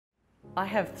I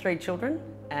have 3 children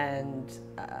and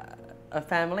a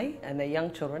family and they're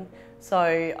young children, so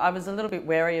I was a little bit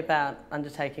wary about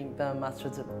undertaking the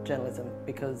Masters of Journalism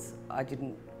because I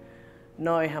didn't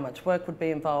know how much work would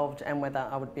be involved and whether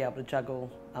I would be able to juggle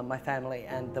my family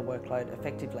and the workload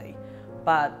effectively.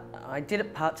 But I did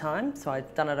it part-time, so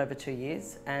I'd done it over 2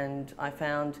 years, and I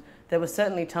found there were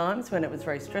certainly times when it was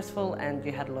very stressful and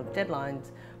you had a lot of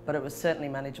deadlines, but it was certainly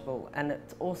manageable, and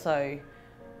it's also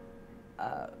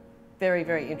very,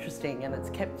 very interesting, and it's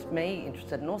kept me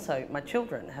interested, and also my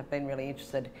children have been really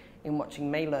interested in watching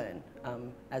me learn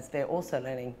as they're also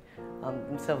learning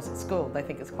themselves at school. They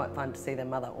think it's quite fun to see their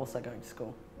mother also going to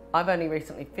school. I've only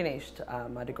recently finished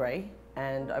my degree,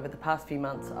 and over the past few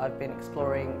months I've been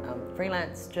exploring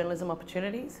freelance journalism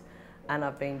opportunities, and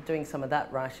I've been doing some of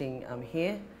that writing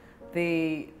here.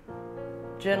 The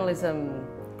journalism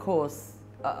course,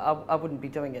 I wouldn't be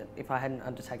doing it if I hadn't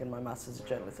undertaken my Masters of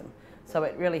Journalism. So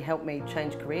it really helped me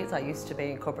change careers. I used to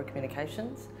be in corporate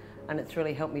communications, and it's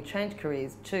really helped me change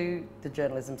careers to the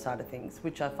journalism side of things,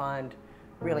 which I find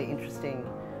really interesting.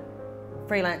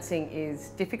 Freelancing is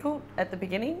difficult at the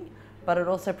beginning, but it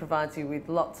also provides you with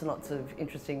lots and lots of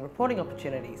interesting reporting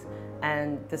opportunities.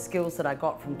 And the skills that I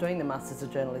got from doing the Masters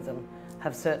of Journalism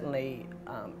have certainly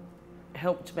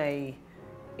helped me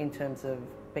in terms of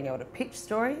being able to pitch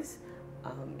stories,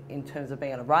 in terms of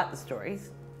being able to write the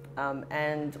stories,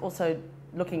 and also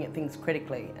looking at things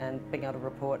critically and being able to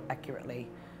report accurately,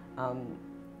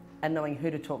 and knowing who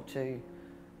to talk to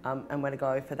and where to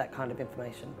go for that kind of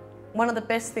information. One of the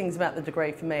best things about the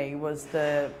degree for me was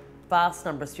the vast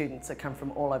number of students that come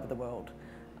from all over the world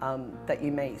that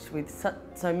you meet with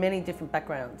so many different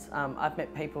backgrounds. I've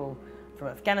met people from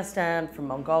Afghanistan, from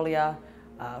Mongolia,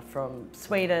 from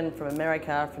Sweden, from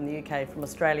America, from the UK, from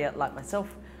Australia, like myself.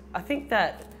 I think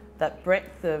that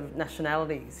breadth of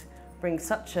nationalities brings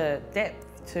such a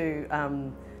depth to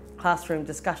classroom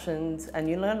discussions, and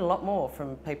you learn a lot more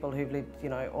from people who've lived,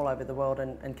 all over the world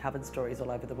and covered stories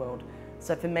all over the world.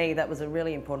 So for me, that was a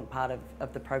really important part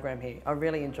of the program here. I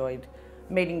really enjoyed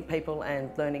meeting people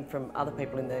and learning from other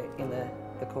people in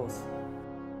the course.